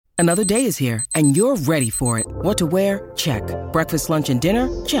Another day is here, and you're ready for it. What to wear? Check. Breakfast, lunch, and dinner?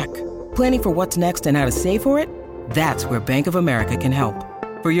 Check. Planning for what's next and how to save for it? That's where Bank of America can help.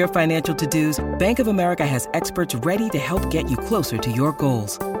 For your financial to-dos, Bank of America has experts ready to help get you closer to your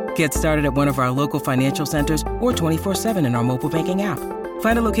goals. Get started at one of our local financial centers or 24/7 in our mobile banking app.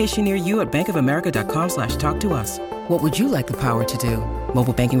 Find a location near you at bankofamerica.com/talktous. What would you like the power to do?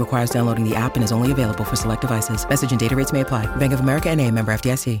 Mobile banking requires downloading the app and is only available for select devices. Message and data rates may apply. Bank of America N.A., member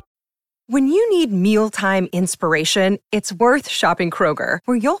FDIC. When you need mealtime inspiration, it's worth shopping Kroger,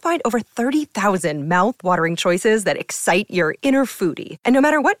 where you'll find over 30,000 mouth-watering choices that excite your inner foodie. And no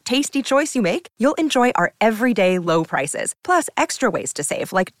matter what tasty choice you make, you'll enjoy our everyday low prices, plus extra ways to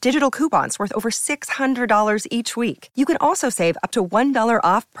save, like digital coupons worth over $600 each week. You can also save up to $1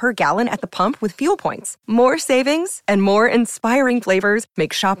 off per gallon at the pump with fuel points. More savings and more inspiring flavors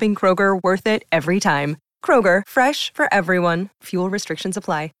make shopping Kroger worth it every time. Kroger, fresh for everyone. Fuel restrictions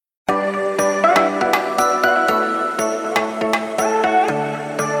apply.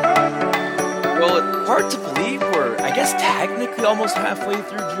 Well, it's hard to believe we're, I guess, technically almost halfway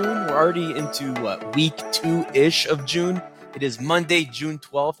through June. We're already into week 2-ish of June. It is Monday, June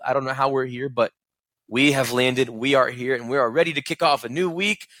 12th. I don't know how we're here, but we have landed. We are here, and we are ready to kick off a new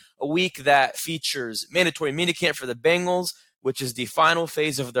week, a week that features mandatory minicamp for the Bengals, which is the final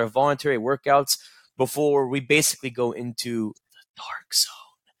phase of their voluntary workouts before we basically go into the dark zone.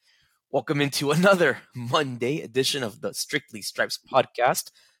 Welcome into another Monday edition of the Strictly Stripes podcast.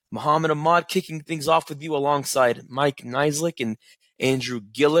 Muhammad Ahmad kicking things off with you alongside Mike Neislick and Andrew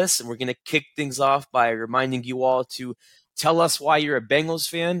Gillis. And we're going to kick things off by reminding you all to tell us why you're a Bengals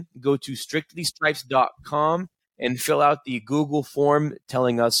fan. Go to strictlystripes.com and fill out the Google form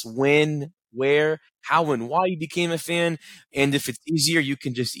telling us when, where, how, and why you became a fan. And if it's easier, you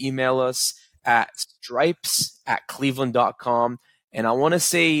can just email us at stripes@cleveland.com. And I want to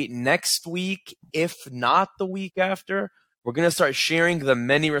say next week, if not the week after, we're going to start sharing the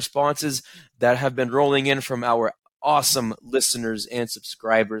many responses that have been rolling in from our awesome listeners and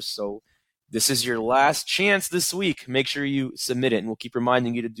subscribers. So this is your last chance this week. Make sure you submit it, and we'll keep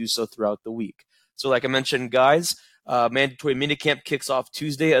reminding you to do so throughout the week. So like I mentioned, guys, mandatory minicamp kicks off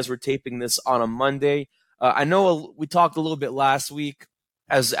Tuesday as we're taping this on a Monday. I know we talked a little bit last week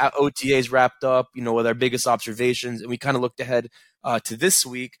as OTAs wrapped up, with our biggest observations, and we kind of looked ahead to this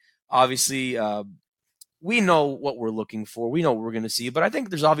week. Obviously, we know what we're looking for. We know what we're going to see. But I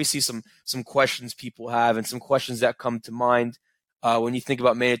think there's obviously some questions people have and some questions that come to mind when you think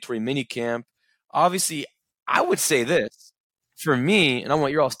about mandatory minicamp. Obviously, I would say this. For me, and I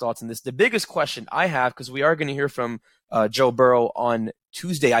want your all's thoughts on this, the biggest question I have, because we are going to hear from Joe Burrow on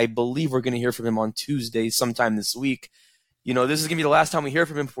Tuesday. I believe we're going to hear from him on Tuesday sometime this week. This is going to be the last time we hear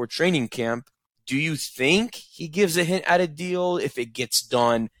from him before training camp. Do you think he gives a hint at a deal if it gets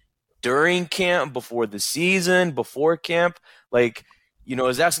done during camp, before the season, before camp? Is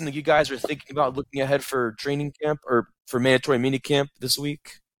that something you guys are thinking about looking ahead for training camp or for mandatory minicamp this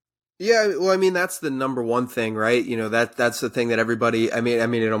week? Yeah, well, that's the number one thing, right? That's the thing that everybody,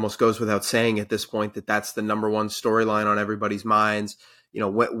 it almost goes without saying at this point that that's the number one storyline on everybody's minds.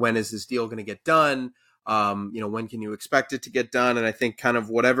 When is this deal going to get done? When can you expect it to get done? And I think kind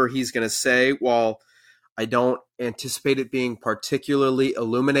of whatever he's going to say, while I don't anticipate it being particularly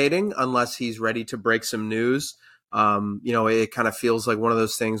illuminating unless he's ready to break some news. It kind of feels like one of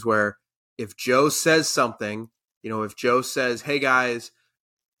those things where if Joe says something, if Joe says, hey guys,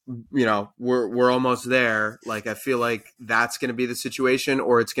 we're almost there. I feel like that's going to be the situation,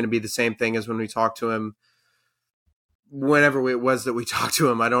 or it's going to be the same thing as when we talked to him, whenever it was that we talked to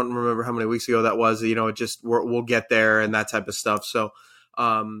him. I don't remember how many weeks ago that was, we'll get there and that type of stuff. So,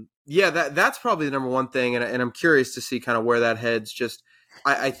 that's probably the number one thing. And I'm curious to see kind of where that heads. Just,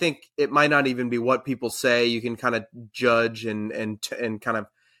 I think it might not even be what people say. You can kind of judge and kind of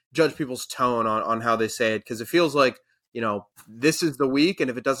judge people's tone on how they say it. 'Cause it feels like, this is the week.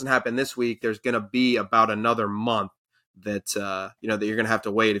 And if it doesn't happen this week, there's going to be about another month that, that you're going to have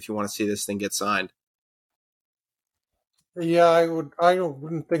to wait if you want to see this thing get signed. Yeah, I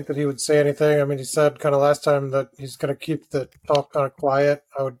wouldn't think that he would say anything. He said kind of last time that he's going to keep the talk kind of quiet.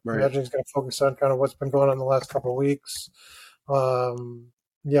 I would imagine he's going to focus on kind of what's been going on the last couple of weeks. I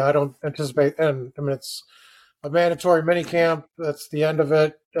don't anticipate, and it's a mandatory minicamp. That's the end of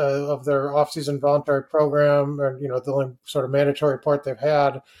it, of their off-season voluntary program, and the only sort of mandatory part they've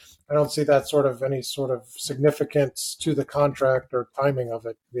had. I don't see that sort of any sort of significance to the contract or timing of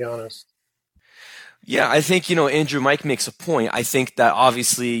it, to be honest. Yeah, I think, Andrew, Mike makes a point. I think that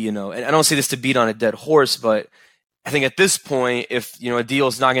obviously, and I don't say this to beat on a dead horse, but I think at this point, if, a deal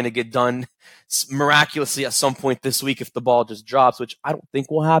is not going to get done miraculously at some point this week if the ball just drops, which I don't think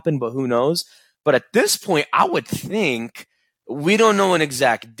will happen, but who knows? But at this point, I would think we don't know an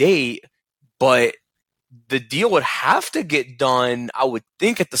exact date, but the deal would have to get done, I would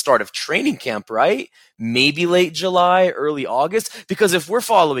think, at the start of training camp, right? Maybe late July, early August. Because if we're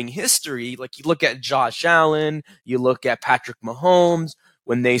following history, like you look at Josh Allen, you look at Patrick Mahomes,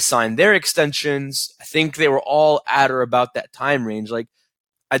 when they signed their extensions, I think they were all at or about that time range. Like,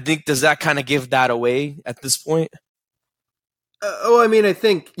 I think, does that kind of give that away at this point? I mean, I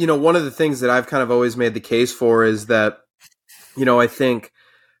think, one of the things that I've kind of always made the case for is that, I think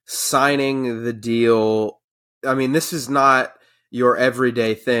signing the deal, I mean, this is not your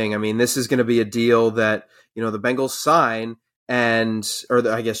everyday thing. I mean, this is going to be a deal that, the Bengals sign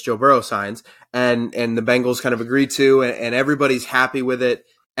I guess Joe Burrow signs and the Bengals kind of agree to, and everybody's happy with it.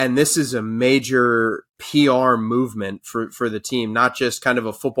 And this is a major PR movement for the team, not just kind of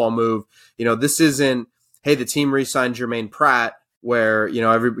a football move. This isn't, hey, the team re-signed Jermaine Pratt where,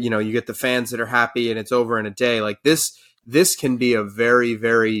 you get the fans that are happy and it's over in a day. Like this can be a very,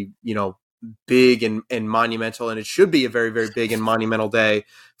 very, big and monumental, and it should be a very, very big and monumental day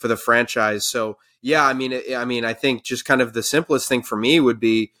for the franchise. So, yeah, I mean, I think just kind of the simplest thing for me would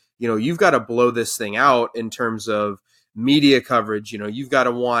be, you've got to blow this thing out in terms of media coverage. You've got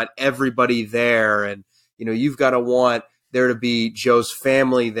to want everybody there, and, you've got to want there to be Joe's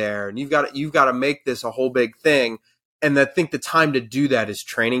family there, and you've got to make this a whole big thing. And I think the time to do that is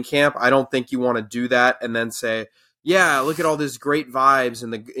training camp. I don't think you want to do that and then say, yeah, look at all this great vibes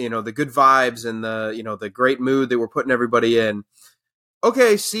and the good vibes and the great mood that we're putting everybody in.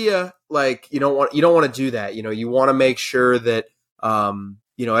 Okay, see ya. Like, you don't want to do that. You want to make sure that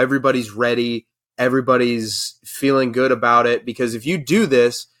everybody's ready, everybody's feeling good about it, because if you do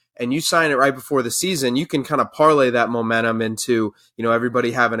this and you sign it right before the season, you can kind of parlay that momentum into,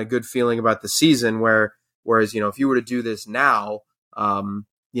 everybody having a good feeling about the season, whereas, if you were to do this now,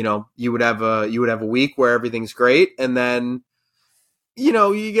 you would have a week where everything's great, and then,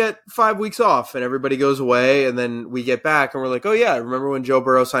 you get 5 weeks off and everybody goes away, and then we get back and we're like, oh yeah, remember when Joe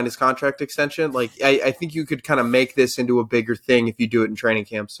Burrow signed his contract extension? Like, I think you could kind of make this into a bigger thing if you do it in training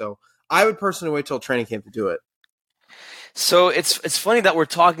camp. So I would personally wait till training camp to do it. So it's funny that we're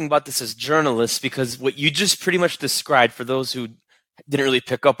talking about this as journalists, because what you just pretty much described, for those who didn't really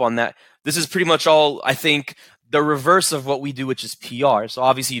pick up on that, this is pretty much all, I think, the reverse of what we do, which is PR. So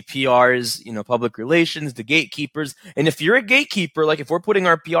obviously PR is, public relations, the gatekeepers. And if you're a gatekeeper, like if we're putting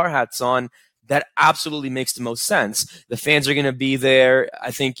our PR hats on, that absolutely makes the most sense. The fans are going to be there.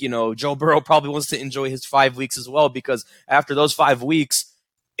 I think, Joe Burrow probably wants to enjoy his 5 weeks as well, because after those 5 weeks,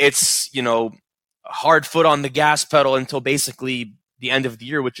 it's, hard foot on the gas pedal until basically the end of the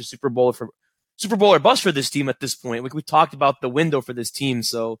year, which is Super Bowl or bust for this team at this point. Like we talked about the window for this team.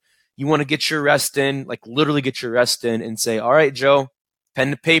 So you want to get your rest in, like literally get your rest in, and say, all right, Joe,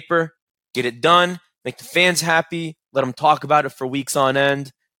 pen to paper, get it done, make the fans happy, let them talk about it for weeks on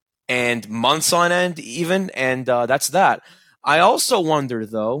end and months on end even, and that's that. I also wonder,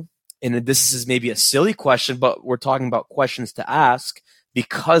 though, and this is maybe a silly question, but we're talking about questions to ask,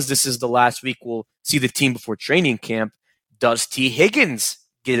 because this is the last week we'll see the team before training camp. Does T. Higgins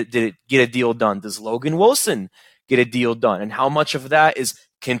get a deal done? Does Logan Wilson get a deal done? And how much of that is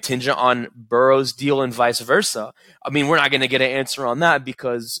contingent on Burrow's deal and vice versa? I mean, we're not going to get an answer on that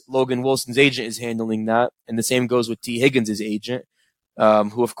because Logan Wilson's agent is handling that, and the same goes with T. Higgins' agent,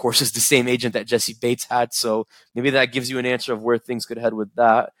 who, of course, is the same agent that Jesse Bates had. So maybe that gives you an answer of where things could head with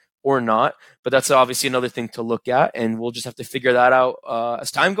that or not. But that's obviously another thing to look at, and we'll just have to figure that out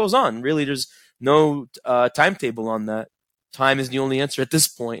as time goes on. Really, there's no timetable on that. Time is the only answer at this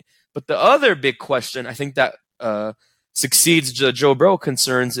point. But the other big question, I think that succeeds Joe Burrow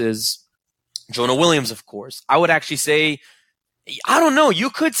concerns, is Jonah Williams, of course. I would actually say, I don't know,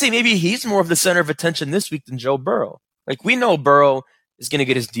 you could say maybe he's more of the center of attention this week than Joe Burrow. Like, we know Burrow is going to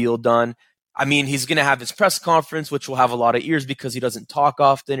get his deal done. I mean, he's going to have his press conference, which will have a lot of ears because he doesn't talk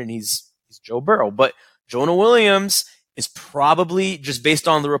often, and he's Joe Burrow. But Jonah Williams is probably, just based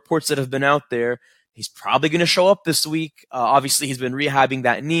on the reports that have been out there, he's probably going to show up this week. Obviously, he's been rehabbing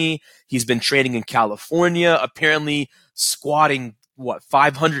that knee. He's been training in California, apparently squatting,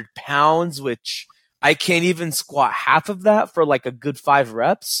 500 pounds, which I can't even squat half of that for like a good 5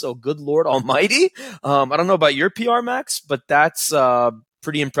 reps. So good Lord almighty. I don't know about your PR, Max, but that's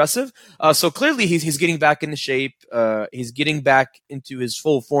pretty impressive. So clearly he's getting back into shape. He's getting back into his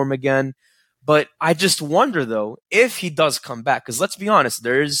full form again. But I just wonder, though, if he does come back, because let's be honest,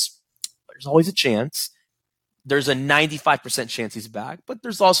 there's always a chance. there's a 95% chance he's back, but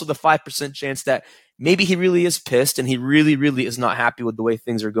there's also the 5% chance that maybe he really is pissed and he really, really is not happy with the way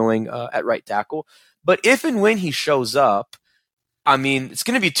things are going at right tackle. But if and when he shows up, I mean, it's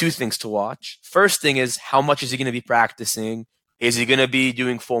going to be two things to watch. First thing is, how much is he going to be practicing? Is he going to be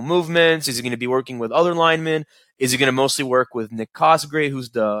doing full movements? Is he going to be working with other linemen? Is he going to mostly work with Nick Cosgrave,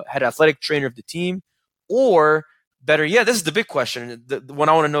 who's the head athletic trainer of the team? Or better yet, this is the big question. The one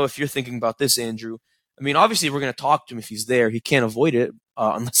I want to know if you're thinking about this, Andrew. I mean, obviously, we're going to talk to him if he's there. He can't avoid it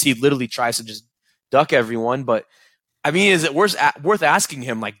unless he literally tries to just duck everyone. But, I mean, is it worth asking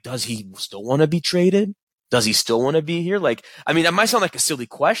him, like, does he still want to be traded? Does he still want to be here? Like, I mean, that might sound like a silly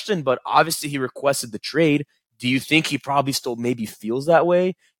question, but obviously he requested the trade. Do you think he probably still maybe feels that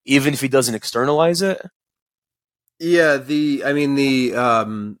way, even if he doesn't externalize it? Yeah, the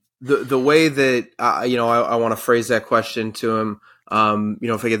way that I want to phrase that question to him,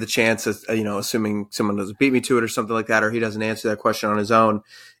 if I get the chance, assuming someone doesn't beat me to it or something like that, or he doesn't answer that question on his own,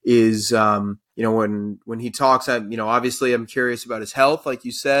 is when he talks, obviously I'm curious about his health, like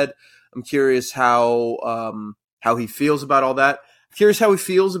you said. I'm curious how he feels about all that. I'm curious how he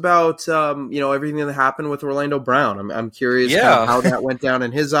feels about everything that happened with Orlando Brown. I'm curious kind of how that went down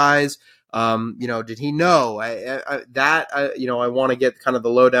in his eyes. Did he know? I want to get kind of the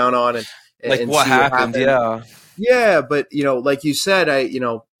lowdown on and like and what see happened. Yeah, but like you said,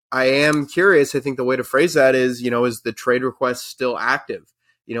 I am curious. I think the way to phrase that is the trade request still active?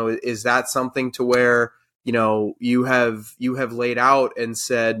 Is that something to where you have laid out and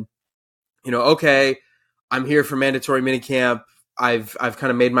said, okay, I'm here for mandatory minicamp. I've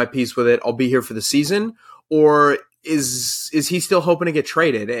kind of made my peace with it. I'll be here for the season. Or is he still hoping to get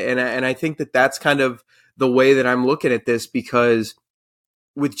traded? And I think that's kind of the way that I'm looking at this, because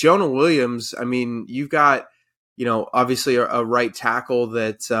with Jonah Williams, I mean, you've got, obviously a right tackle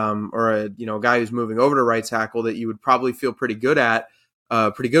that, or a guy who's moving over to right tackle that you would probably feel pretty good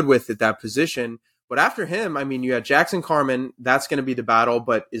with at that position. But after him, I mean, you had Jackson Carman. That's going to be the battle.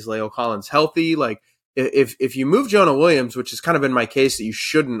 But is La'el Collins healthy? Like, if you move Jonah Williams, which has kind of been my case that you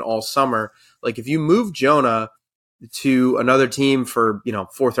shouldn't all summer, like if you move Jonah to another team for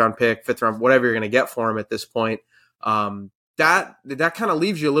 4th round pick, 5th round, whatever you're going to get for him at this point, that kind of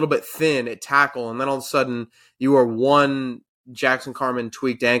leaves you a little bit thin at tackle, and then all of a sudden you are one Jackson Carman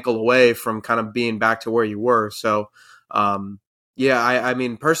tweaked ankle away from kind of being back to where you were. So. Yeah, I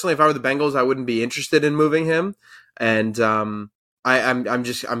mean, personally, if I were the Bengals, I wouldn't be interested in moving him. And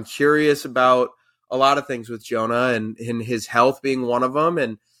I'm curious about a lot of things with Jonah and his health being one of them.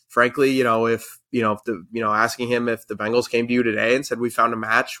 And frankly, if asking him if the Bengals came to you today and said, we found a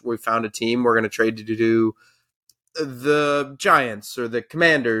match, we found a team, we're going to trade you to the Giants or the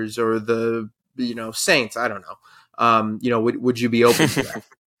Commanders or the Saints, I don't know. Would you be open to that?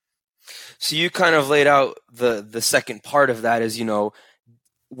 So you kind of laid out the second part of that is,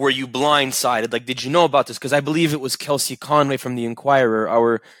 were you blindsided? Like, did you know about this? Because I believe it was Kelsey Conway from the Inquirer,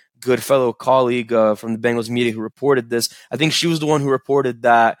 our good fellow colleague from the Bengals media, who reported this. I think she was the one who reported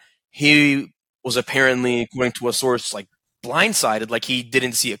that he was apparently, according to a source, like blindsided, like he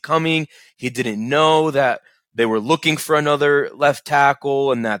didn't see it coming. He didn't know that they were looking for another left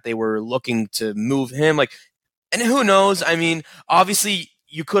tackle and that they were looking to move him. Like, and who knows? I mean, obviously,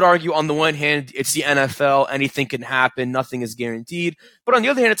 you could argue on the one hand, it's the NFL, anything can happen, nothing is guaranteed. But on the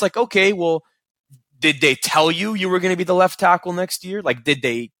other hand, it's like, okay, well, did they tell you were going to be the left tackle next year? Like, did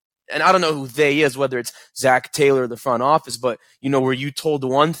they? And I don't know who they is, whether it's Zach Taylor or the front office, but, were you told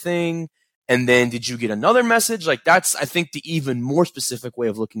one thing and then did you get another message? Like, that's, I think, the even more specific way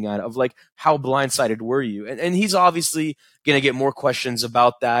of looking at it, of like, how blindsided were you? And he's obviously going to get more questions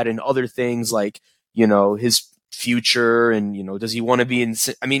about that and other things like, his future and does he want to be in?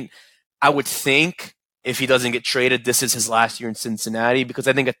 I mean, I would think if he doesn't get traded, this is his last year in Cincinnati, because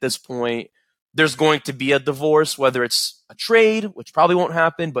I think at this point there's going to be a divorce, whether it's a trade, which probably won't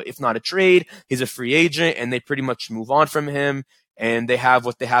happen, but if not a trade, he's a free agent and they pretty much move on from him, and they have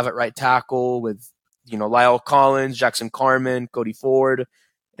what they have at right tackle with La'el Collins, Jackson Carman, Cody Ford,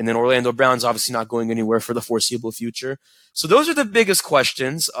 and then Orlando Brown's obviously not going anywhere for the foreseeable future. So those are the biggest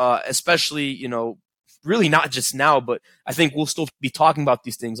questions, especially really not just now, but I think we'll still be talking about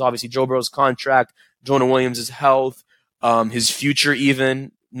these things. Obviously, Joe Burrow's contract, Jonah Williams' health, his future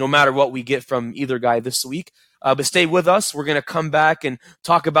even, no matter what we get from either guy this week. But stay with us. We're going to come back and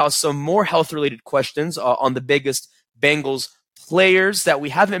talk about some more health-related questions on the biggest Bengals players that we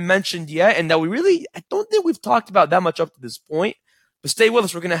haven't mentioned yet and that I don't think we've talked about that much up to this point. But stay with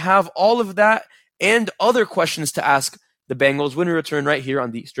us. We're going to have all of that and other questions to ask the Bengals when we return right here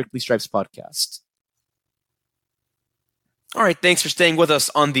on the Strictly Stripes podcast. All right, thanks for staying with us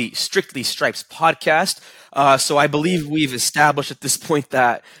on the Strictly Stripes podcast. So I believe we've established at this point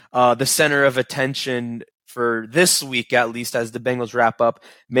that the center of attention for this week, at least as the Bengals wrap up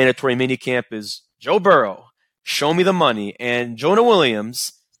mandatory minicamp, is Joe Burrow. Show me the money. And Jonah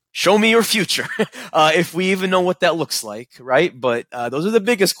Williams, show me your future. If we even know what that looks like, right? But those are the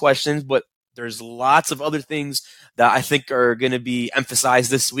biggest questions. But there's lots of other things that I think are going to be emphasized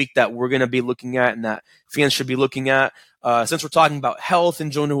this week that we're going to be looking at and that fans should be looking at. Since we're talking about health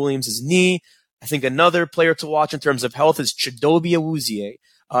and Jonah Williams' knee, I think another player to watch in terms of health is Chidobe Awuzie.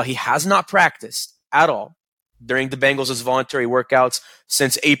 He has not practiced at all during the Bengals' voluntary workouts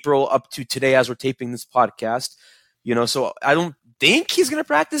since April up to today as we're taping this podcast. So I don't think he's going to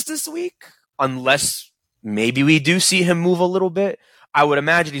practice this week unless maybe we do see him move a little bit. I would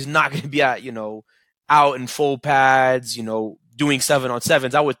imagine he's not going to be at, out in full pads, doing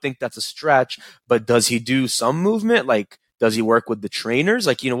 7-on-7s. I would think that's a stretch, but does he do some movement? Like, does he work with the trainers?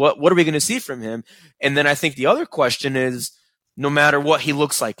 Like, what are we going to see from him? And then I think the other question is, no matter what he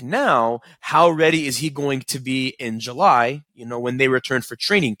looks like now, how ready is he going to be in July, when they return for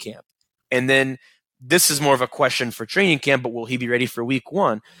training camp? And then this is more of a question for training camp, but will he be ready for week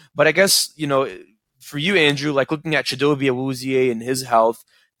 1? But I guess, for you, Andrew, like looking at Chidobe Awuzie and his health,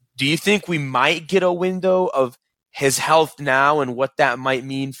 do you think we might get a window of his health now and what that might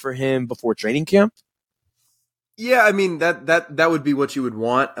mean for him before training camp? Yeah, I mean, that would be what you would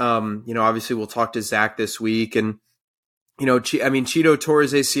want. Obviously we'll talk to Zach this week, and Cheeto tore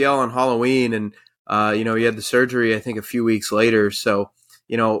his ACL on Halloween, and he had the surgery I think a few weeks later. So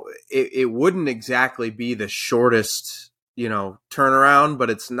it wouldn't exactly be the shortest turnaround, but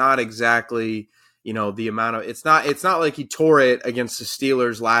it's not exactly the amount of it's not like he tore it against the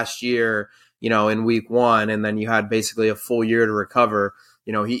Steelers last year, in week 1, and then you had basically a full year to recover.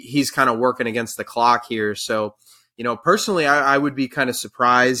 He's kind of working against the clock here. So, personally, I would be kind of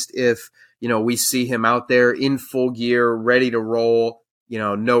surprised if, we see him out there in full gear, ready to roll,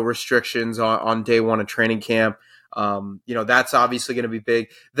 no restrictions on day 1 of training camp. That's obviously going to be big.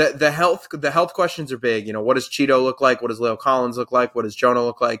 The health questions are big. What does Cheeto look like? What does Leo Collins look like? What does Jonah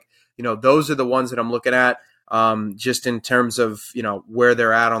look like? Those are the ones that I'm looking at, just in terms of, where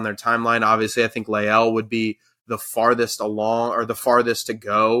they're at on their timeline. Obviously, I think Lael would be the farthest along or the farthest to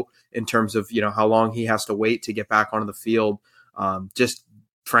go in terms of, how long he has to wait to get back onto the field. Just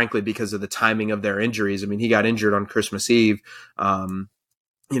frankly, because of the timing of their injuries. I mean, he got injured on Christmas Eve. That's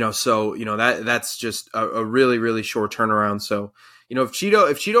just a really, really short turnaround. So, if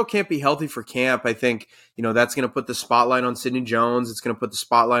Cheeto can't be healthy for camp, I think, that's going to put the spotlight on Sidney Jones. It's going to put the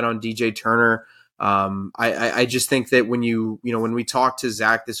spotlight on DJ Turner. I just think that when when we talk to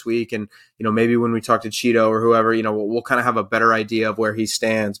Zach this week, and, maybe when we talk to Cheeto or whoever, we'll kind of have a better idea of where he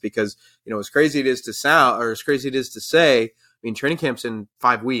stands, because, as crazy it is to sound, or as crazy it is to say, I mean, training camp's in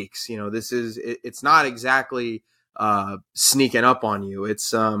 5 weeks. It's not exactly sneaking up on you.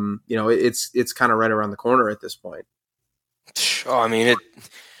 It's it's kind of right around the corner at this point. Oh, I mean,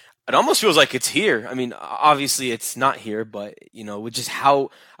 it almost feels like it's here. I mean, obviously it's not here, but with just how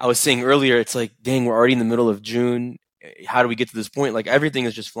I was saying earlier, it's like, dang, we're already in the middle of June. How do we get to this point? Like, everything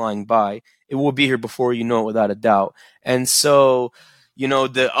is just flying by. It will be here before you know it, without a doubt. And so,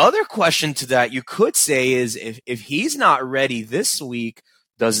 the other question to that you could say is, if he's not ready this week,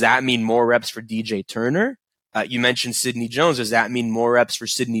 does that mean more reps for DJ Turner? You mentioned Sidney Jones. Does that mean more reps for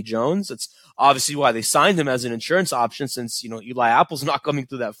Sidney Jones? That's obviously why they signed him as an insurance option, since, Eli Apple's not coming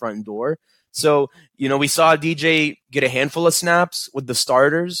through that front door. So, we saw DJ get a handful of snaps with the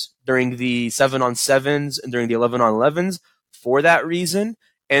starters during the 7-on-7s and during the 11-on-11s for that reason.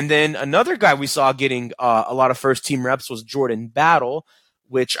 And then another guy we saw getting a lot of first-team reps was Jordan Battle,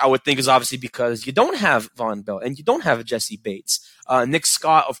 which I would think is obviously because you don't have Von Bell and you don't have Jesse Bates. Nick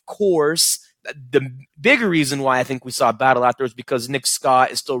Scott, of course. The bigger reason why I think we saw Battle out there is because Nick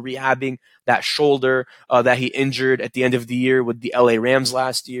Scott is still rehabbing that shoulder that he injured at the end of the year with the LA Rams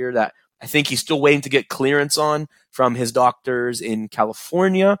last year, that I think he's still waiting to get clearance on from his doctors in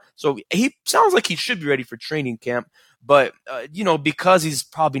California. So he sounds like he should be ready for training camp. But, because he's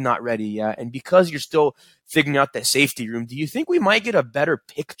probably not ready yet, and because you're still figuring out that safety room, do you think we might get a better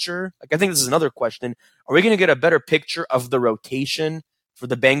picture? Like, I think this is another question. Are we going to get a better picture of the rotation for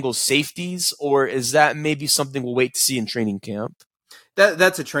the Bengals safeties, or is that maybe something we'll wait to see in training camp?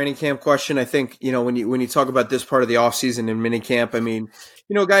 That's a training camp question. I think, when you talk about this part of the offseason and minicamp, I mean,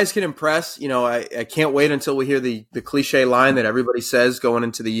 guys can impress. I can't wait until we hear the cliche line that everybody says going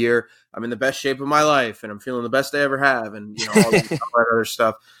into the year: I'm in the best shape of my life and I'm feeling the best I ever have, and all that other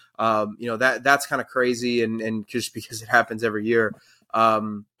stuff. That's kind of crazy, and just because it happens every year.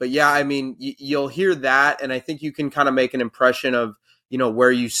 But yeah, I mean, you'll hear that, and I think you can kind of make an impression of,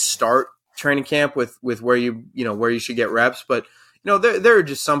 where you start training camp with where where you should get reps. But, there are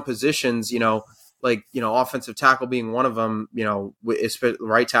just some positions, like, offensive tackle being one of them,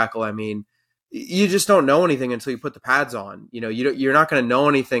 right tackle. I mean, you just don't know anything until you put the pads on. You're not going to know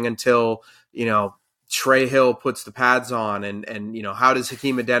anything until, Trey Hill puts the pads on, and how does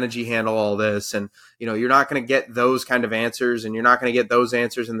Hakeem Adeniji handle all this? And, you're not going to get those kind of answers, and you're not going to get those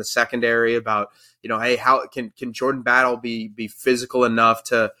answers in the secondary about, hey, how can Jordan Battle be physical enough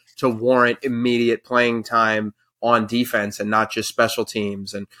to warrant immediate playing time on defense and not just special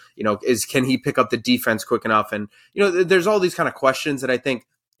teams? And, can he pick up the defense quick enough? And, there's all these kind of questions that I think,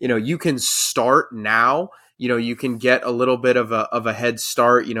 you can start now. You can get a little bit of a head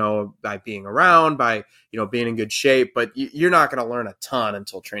start, by being around, by, being in good shape, but you're not going to learn a ton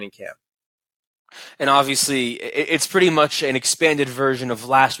until training camp. And obviously, it's pretty much an expanded version of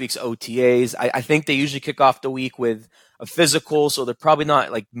last week's OTAs. I think they usually kick off the week with a physical, so they're probably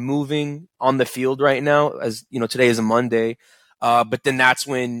not like moving on the field right now, as today is a Monday. But then that's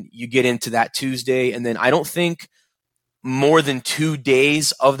when you get into that Tuesday, and then I don't think more than 2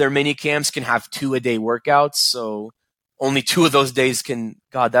 days of their mini camps can have 2-a-day workouts. So only 2 of those days can,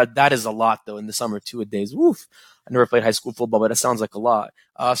 God, that is a lot though in the summer, 2-a-days. Woof. I never played high school football, but it sounds like a lot.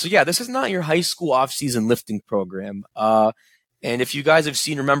 So yeah, this is not your high school off-season lifting program. And if you guys have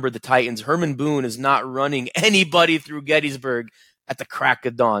remember the Titans, Herman Boone is not running anybody through Gettysburg at the crack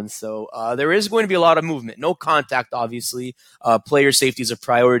of dawn. So there is going to be a lot of movement. No contact, obviously. Player safety is a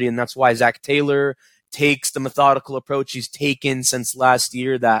priority, and that's why Zach Taylor takes the methodical approach he's taken since last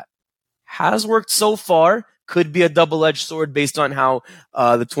year that has worked so far. Could be a double-edged sword based on how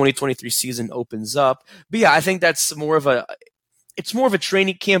the 2023 season opens up. But yeah, I think that's more of a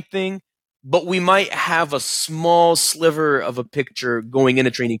training camp thing, but we might have a small sliver of a picture going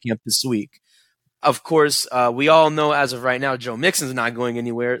into training camp this week. Of course, we all know as of right now, Joe Mixon's not going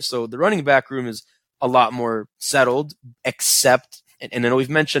anywhere, so the running back room is a lot more settled, except, and I know we've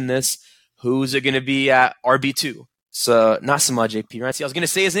mentioned this, who's it going to be at RB2? So not Samaj P. Right? See, I was going to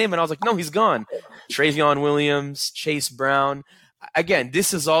say his name, and I was like, no, he's gone. Travion Williams, Chase Brown. Again,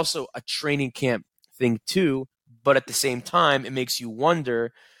 this is also a training camp thing too, but at the same time, it makes you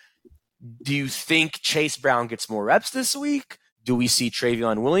wonder, do you think Chase Brown gets more reps this week? Do we see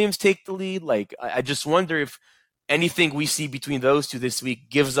Travion Williams take the lead? Like, I just wonder if anything we see between those two this week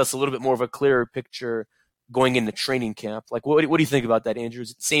gives us a little bit more of a clearer picture going into training camp. Like, what do you think about that, Andrew?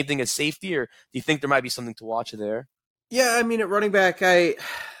 Is it the same thing as safety, or do you think there might be something to watch there? Yeah, I mean, at running back, I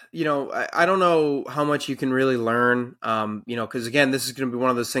don't know how much you can really learn, because again, this is going to be one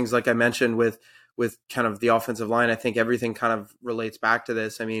of those things, like I mentioned with kind of the offensive line. I think everything kind of relates back to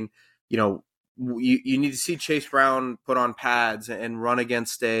this. I mean, you need to see Chase Brown put on pads and run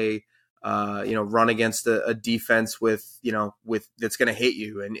against a defense with that's going to hit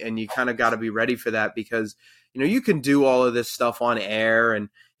you. And you kind of got to be ready for that, because, you can do all of this stuff on air, and,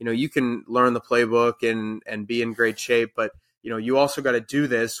 you can learn the playbook and be in great shape, but, you also got to do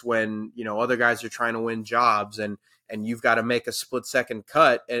this when, other guys are trying to win jobs, and you've got to make a split second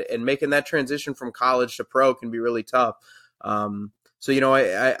cut, and making that transition from college to pro can be really tough. So,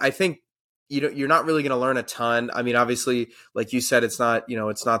 I think, you're not really going to learn a ton. I mean, obviously, like you said, it's not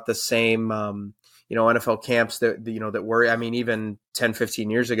the same, NFL camps that were, I mean, even 10, 15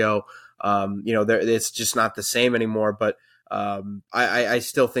 years ago, it's just not the same anymore. But I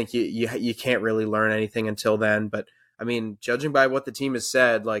still think you can't really learn anything until then. But I mean, judging by what the team has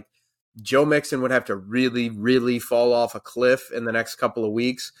said, like, Joe Mixon would have to really, really fall off a cliff in the next couple of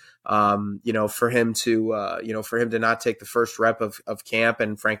weeks, for him to not take the first rep of camp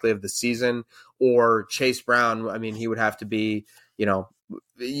and frankly of the season. Or Chase Brown, I mean, he would have to be,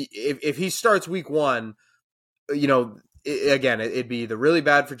 if he starts week 1, again, it'd be either really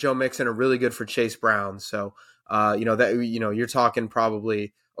bad for Joe Mixon or really good for Chase Brown. So, you're talking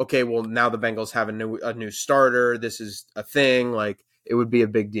probably, okay, well, now the Bengals have a new starter. This is a thing. Like, it would be a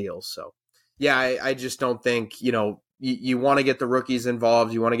big deal. So, yeah, I just don't think, you want to get the rookies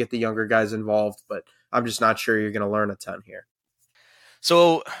involved. You want to get the younger guys involved, but I'm just not sure you're going to learn a ton here.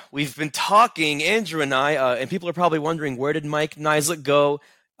 So we've been talking, Andrew and I, and people are probably wondering, where did Mike Nislett go?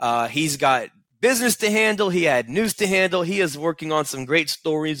 He's got business to handle. He had news to handle. He is working on some great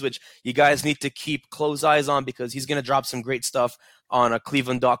stories, which you guys need to keep close eyes on, because he's going to drop some great stuff on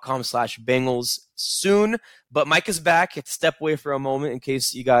cleveland.com/Bengals soon. But Mike is back. Had to step away for a moment in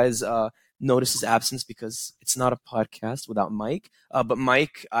case you guys notice his absence, because it's not a podcast without Mike. But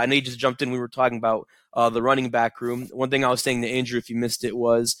Mike, I know you just jumped in. We were talking about the running back room. One thing I was saying to Andrew, if you missed it,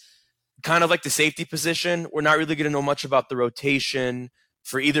 was kind of like the safety position, we're not really going to know much about the rotation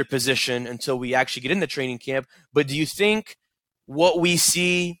for either position until we actually get into training camp. But do you think what we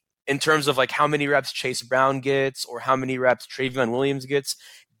see in terms of like how many reps Chase Brown gets or how many reps Travion Williams gets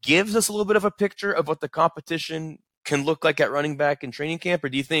gives us a little bit of a picture of what the competition can look like at running back in training camp? Or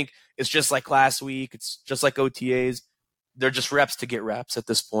do you think it's just like last week, it's just like OTAs, they're just reps to get reps at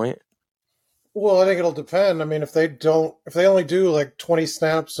this point? Well, I think it'll depend. I mean, if they only do like 20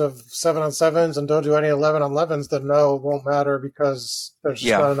 snaps of 7-on-7s and don't do any 11-on-11s, then no, it won't matter because there's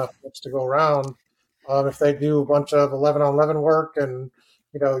just not enough reps to go around. If they do a bunch of 11-on-11 work and,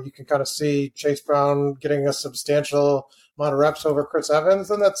 you can kind of see Chase Brown getting a substantial amount of reps over Chris Evans,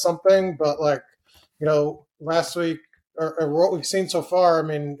 then that's something. But last week or what we've seen so far, I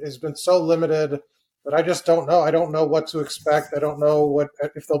mean, has been so limited that I just don't know. I don't know what to expect. I don't know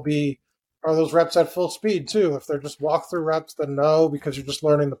if they'll be. Are those reps at full speed too? If they're just walkthrough reps, then no, because you're just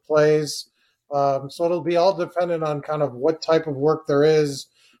learning the plays. So it'll be all dependent on kind of what type of work there is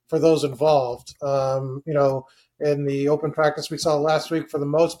for those involved. In the open practice we saw last week, for the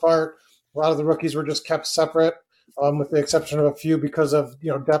most part, a lot of the rookies were just kept separate, with the exception of a few because of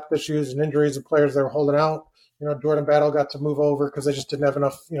depth issues and injuries of players they were holding out. Jordan Battle got to move over because they just didn't have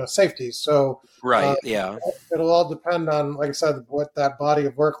enough, safeties. So it'll all depend on, like I said, what that body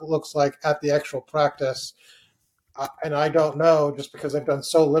of work looks like at the actual practice. And I don't know, just because they've done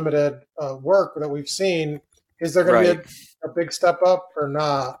so limited work that we've seen, is there going to be a big step up or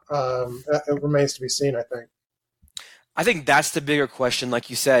not? It remains to be seen, I think. I think that's the bigger question, like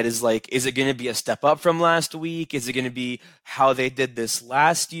you said, is it going to be a step up from last week? Is it going to be how they did this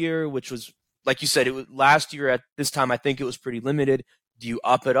last year, which was, like you said, it was last year at this time, I think it was pretty limited. Do you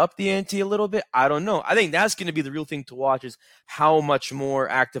up the ante a little bit? I don't know. I think that's going to be the real thing to watch, is how much more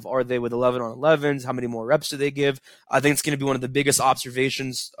active are they with 11-on-11s? How many more reps do they give? I think it's going to be one of the biggest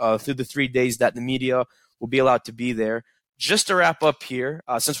observations through the 3 days that the media will be allowed to be there. Just to wrap up here,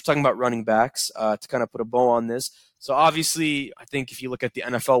 since we're talking about running backs, to kind of put a bow on this. So obviously, I think if you look at the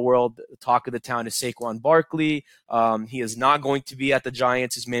NFL world, the talk of the town is Saquon Barkley. He is not going to be at the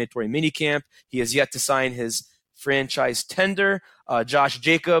Giants' mandatory minicamp. He has yet to sign his franchise tender. Josh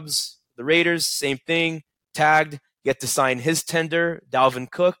Jacobs, the Raiders, same thing, tagged, yet to sign his tender. Dalvin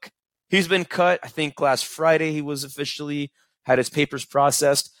Cook, he's been cut. I think last Friday he was officially had his papers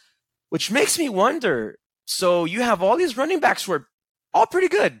processed, which makes me wonder. So you have all these running backs who are all pretty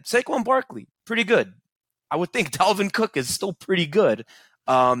good. Saquon Barkley, pretty good. I would think Dalvin Cook is still pretty good.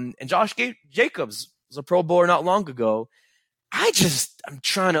 And Josh Jacobs was a Pro Bowler not long ago. I'm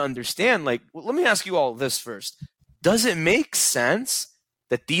trying to understand. Let me ask you all this first. Does it make sense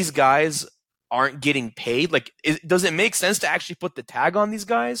that these guys aren't getting paid? Does it make sense to actually put the tag on these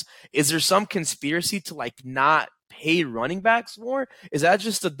guys? Is there some conspiracy to not pay running backs more? Is that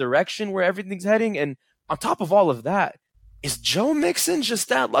just the direction where everything's heading? And on top of all of that, is Joe Mixon just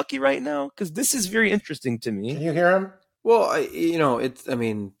that lucky right now? Because this is very interesting to me. Can you hear him? Well,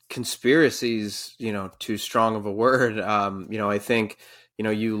 conspiracies, too strong of a word. I think,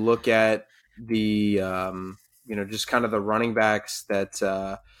 you look at the, just kind of the running backs that,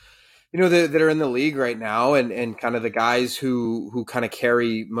 that are in the league right now and kind of the guys who kind of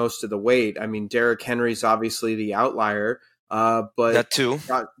carry most of the weight. I mean, Derrick Henry's obviously the outlier, but that too.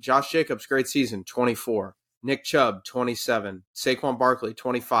 Josh Jacobs, great season, 24. Nick Chubb, 27. Saquon Barkley,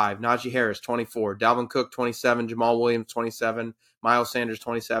 25. Najee Harris, 24. Dalvin Cook, 27. Jamal Williams, 27. Miles Sanders,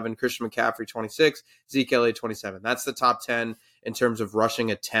 27. Christian McCaffrey, 26. Zeke Elliott, 27. That's the top 10 in terms of rushing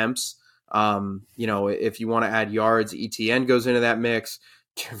attempts. If you want to add yards, ETN goes into that mix.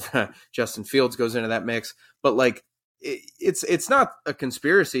 Justin Fields goes into that mix. But it's not a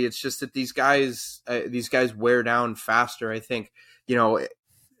conspiracy. It's just that these guys wear down faster. I think,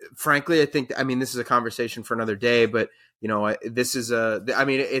 frankly, this is a conversation for another day, but it's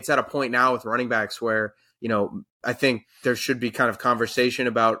at a point now with running backs where, I think there should be kind of conversation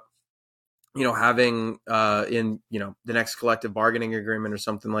about, having in, the next collective bargaining agreement or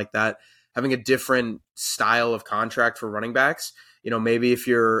something like that, having a different style of contract for running backs. Maybe if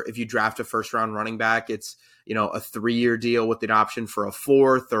you draft a first round running back, it's, a 3-year deal with an option for a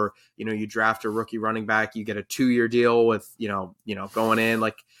 4th, or, you draft a rookie running back, you get a 2-year deal with, going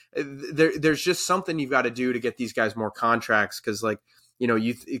in. There's just something you've got to do to get these guys more contracts. Cause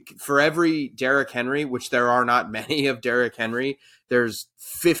for every Derrick Henry, which there are not many of Derrick Henry, there's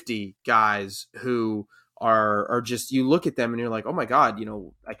 50 guys who are just, you look at them and you're like, oh my God,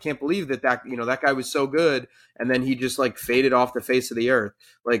 I can't believe that guy was so good. And then he just faded off the face of the earth.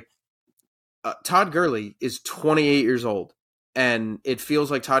 Todd Gurley is 28 years old, and it feels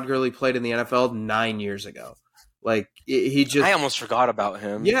like Todd Gurley played in the NFL 9 years ago. Like he just, I almost forgot about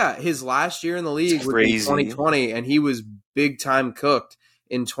him. yeah, his last year in the league was in 2020, and he was big time cooked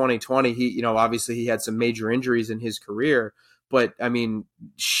in 2020. He, you know, obviously he had some major injuries in his career, but I mean,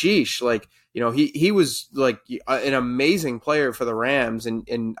 sheesh, like, you know, he was like an amazing player for the Rams,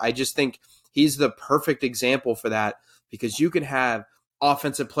 and I just think he's the perfect example for that, because you can have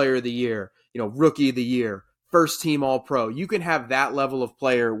offensive player of the year, you know, rookie of the year, first team all pro. You can have that level of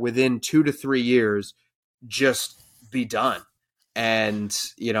player within 2 to 3 years just be done. And,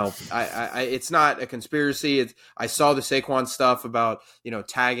 you know, I it's not a conspiracy. I saw the Saquon stuff about, you know,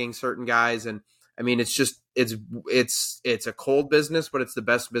 tagging certain guys. And I mean, it's just, it's a cold business, but it's the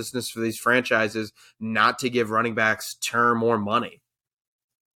best business for these franchises not to give running backs term or money.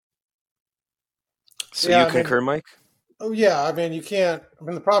 So yeah, you concur, Mike? Oh yeah, I mean you can't. I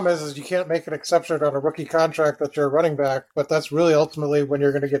mean the problem is you can't make an exception on a rookie contract that you're a running back, but that's really ultimately when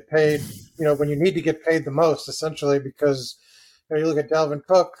you're going to get paid. You know, when you need to get paid the most, essentially, because you look at Dalvin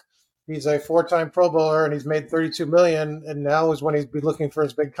Cook, he's a 4-time Pro Bowler and he's made $32 million, and now is when he's be looking for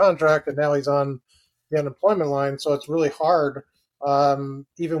his big contract, and now he's on the unemployment line. So it's really hard,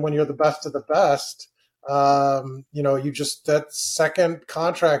 even when you're the best of the best. You know, you just, that second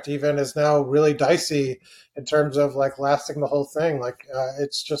contract even is now really dicey in terms of like lasting the whole thing. Like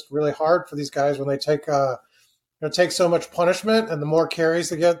it's just really hard for these guys when they take take so much punishment, and the more carries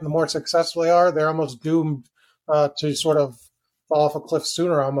they get, the more successful they are. They're almost doomed to sort of fall off a cliff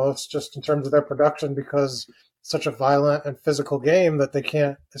sooner, almost, just in terms of their production, because it's such a violent and physical game that they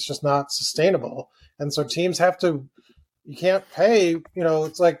can't. It's just not sustainable, and so teams have to. You can't pay. You know,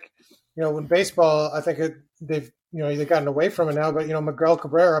 it's like, you know, in baseball, I think they've gotten away from it now, but, you know, Miguel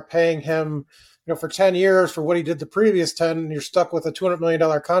Cabrera, paying him, you know, for 10 years for what he did the previous 10, and you're stuck with a $200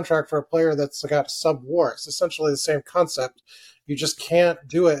 million contract for a player that's got sub-WAR. It's essentially the same concept. You just can't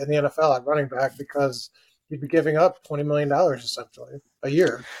do it in the NFL at running back, because you'd be giving up $20 million essentially a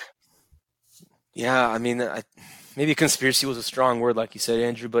year. Yeah, I mean, maybe conspiracy was a strong word, like you said,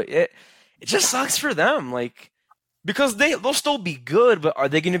 Andrew, but it just sucks for them. Like, because they'll still be good, but are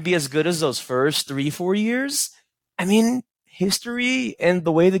they going to be as good as those first 3-4 years? I mean, history and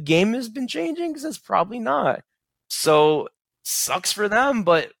the way the game has been changing says probably not. So, sucks for them,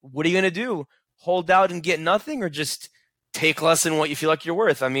 but what are you going to do? Hold out and get nothing, or just take less than what you feel like you're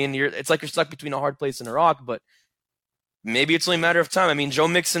worth? I mean, it's like you're stuck between a hard place and a rock, but maybe it's only a matter of time. I mean, Joe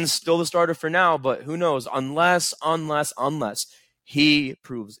Mixon's still the starter for now, but who knows? Unless he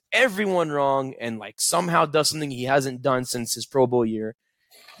proves everyone wrong and like somehow does something he hasn't done since his Pro Bowl year.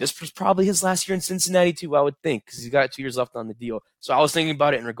 This was probably his last year in Cincinnati too, I would think, because he's got 2 years left on the deal. So I was thinking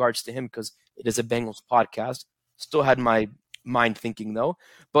about it in regards to him, because it is a Bengals podcast. Still had my mind thinking though.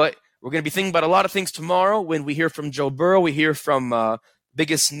 But we're going to be thinking about a lot of things tomorrow when we hear from Joe Burrow. We hear from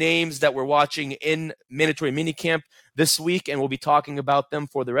biggest names that we're watching in mandatory minicamp this week, and we'll be talking about them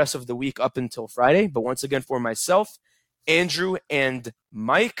for the rest of the week up until Friday. But once again, for myself, Andrew, and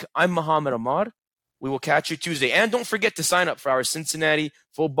Mike, I'm Muhammad Ahmad. We will catch you Tuesday. And don't forget to sign up for our Cincinnati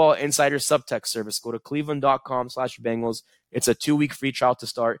Football Insider Subtext service. Go to cleveland.com/Bengals. It's a 2-week free trial to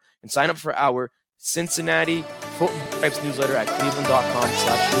start. And sign up for our Cincinnati Football Types newsletter at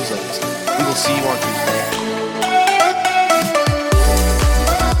cleveland.com/newsletters. We will see you on Tuesday.